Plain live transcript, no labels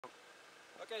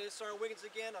Okay, this is Sergeant Wiggins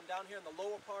again. I'm down here in the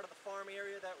lower part of the farm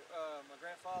area that my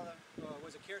grandfather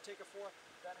was a caretaker for.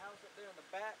 That house up there in the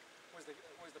back was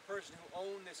the person who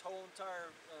owned this whole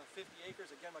entire 50 acres.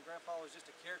 Again, my grandfather was just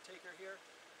a caretaker here.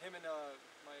 Him and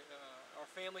our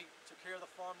family took care of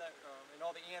the farm and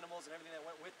all the animals and everything that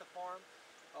went with the farm.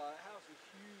 The house is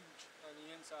huge on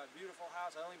the inside, beautiful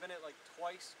house. I've only been in it like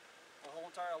twice my whole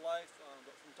entire life,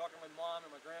 but from talking to my mom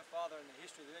and my grandfather and the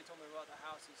history that they told me about the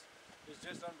house is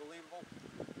just unbelievable.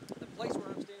 The place where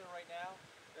I'm standing right now,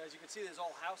 as you can see, there's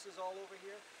all houses all over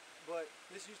here, but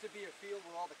this used to be a field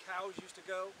where all the cows used to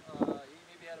go. He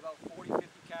maybe had about 40, 50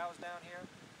 cows down here,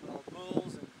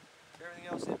 bulls and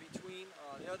everything else in between.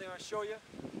 The other thing I'll show you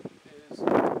is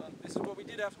this is what we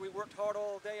did after we worked hard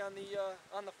all day on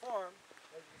the farm.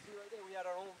 As you can see right there, we had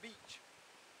our own beach.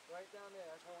 Right down there,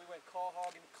 that's where we went call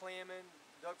hogging, clamming,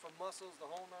 dug for mussels, the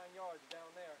whole 9 yards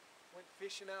down there. Went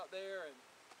fishing out there, and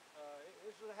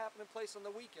this was a happening place on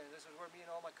the weekend. This is where me and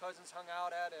all my cousins hung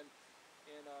out at, and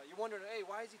you're wondering, hey,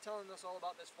 why is he telling us all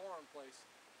about this farm place?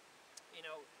 You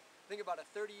know, think about it,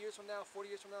 30 years from now,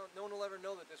 40 years from now, no one will ever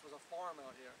know that this was a farm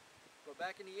out here. But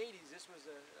back in the 80s, this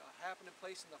was a happening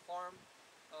place in the farm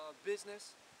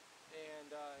business,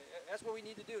 and that's what we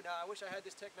need to do. Now, I wish I had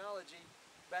this technology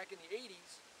back in the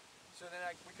 80s, so then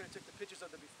we could have took the pictures of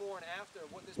the before and after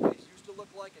of what this place used to look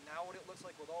like, and now what it looks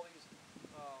like with all these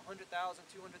 $100,000, $200,000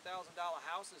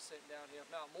 houses sitting down here, if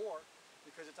not more,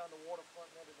 because it's on the waterfront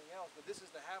and everything else. But this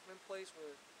is the happening place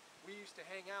where we used to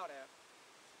hang out at.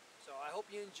 So I hope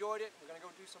you enjoyed it. We're going to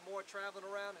go do some more traveling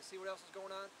around and see what else is going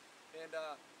on. And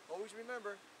always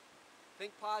remember,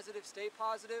 think positive, stay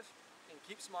positive, and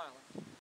keep smiling.